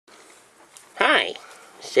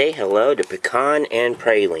Say hello to Pecan and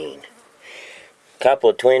Praline.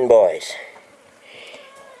 Couple of twin boys.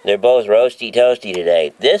 They're both roasty toasty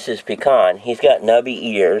today. This is Pecan. He's got nubby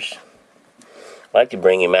ears. I like to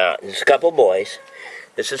bring him out. There's a couple boys.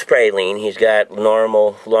 This is Praline. He's got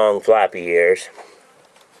normal, long, floppy ears.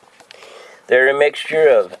 They're a mixture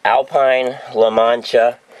of Alpine, La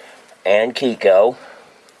Mancha, and Kiko.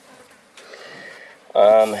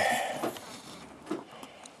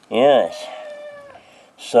 Yes.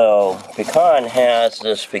 So, Pecan has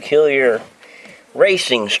this peculiar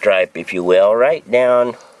racing stripe, if you will, right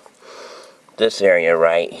down this area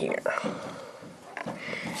right here.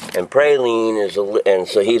 And Praline is and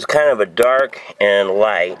so he's kind of a dark and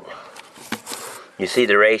light. You see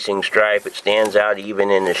the racing stripe, it stands out even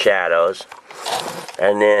in the shadows.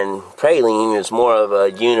 And then Praline is more of a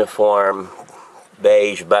uniform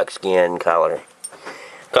beige buckskin color.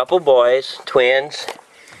 Couple boys, twins.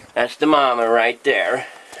 That's the mama right there.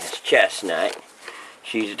 That's Chestnut.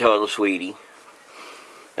 She's a total sweetie.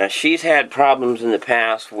 Now, she's had problems in the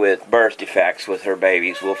past with birth defects with her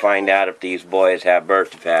babies. We'll find out if these boys have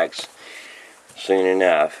birth defects soon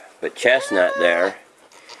enough. But Chestnut there,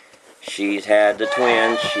 she's had the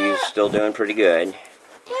twins. She's still doing pretty good.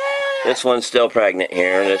 This one's still pregnant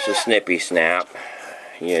here. This is Snippy Snap.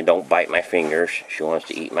 You don't bite my fingers. She wants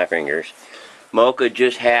to eat my fingers. Mocha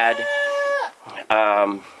just had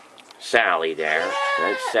Sally there.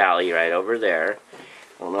 That's Sally right over there.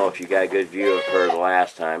 I don't know if you got a good view of her the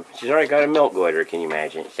last time. She's already got a milk goiter, can you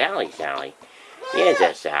imagine? Sally. Yes,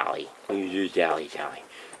 that's Sally. You do Sally.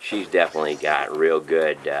 She's definitely got real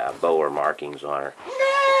good Boer markings on her.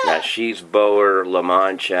 Now, she's Boer, La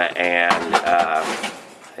Mancha, and,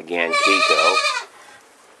 again, Kiko.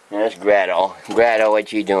 That's Gretel. Gretel,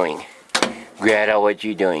 what you doing? Gretel, what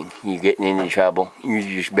you doing? You getting into trouble? You're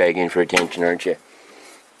just begging for attention, aren't you?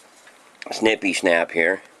 Snippy Snap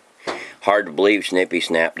here. Hard to believe Snippy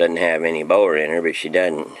Snap doesn't have any Boer in her, but she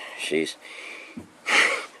doesn't. She's,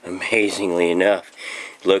 amazingly enough,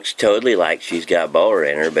 looks totally like she's got Boer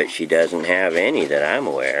in her, but she doesn't have any that I'm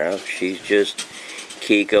aware of. She's just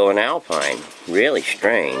Kiko and Alpine. Really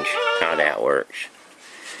strange how that works.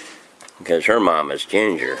 Because her mama's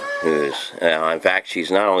Ginger, who's, in fact,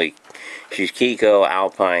 she's Kiko,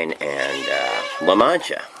 Alpine, and La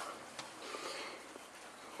Mancha.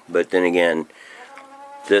 But then again,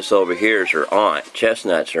 this over here is her aunt.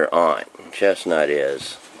 Chestnut's her aunt. Chestnut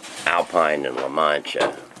is Alpine and La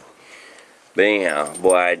Mancha. But anyhow,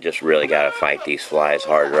 boy, I just really got to fight these flies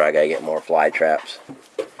harder. I got to get more fly traps.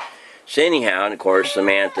 So anyhow, and of course,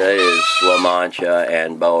 Samantha is La Mancha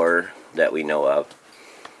and Boer that we know of.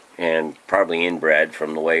 And probably inbred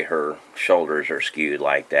from the way her shoulders are skewed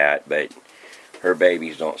like that. But her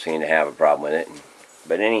babies don't seem to have a problem with it.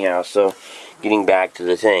 But anyhow, so getting back to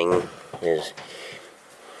the thing is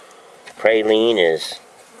Praline is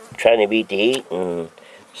trying to beat the heat, and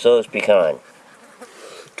so is Pecan.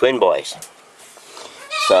 Twin boys.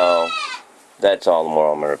 So that's all the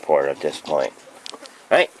moral of my report at this point.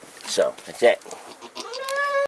 Alright, so that's it.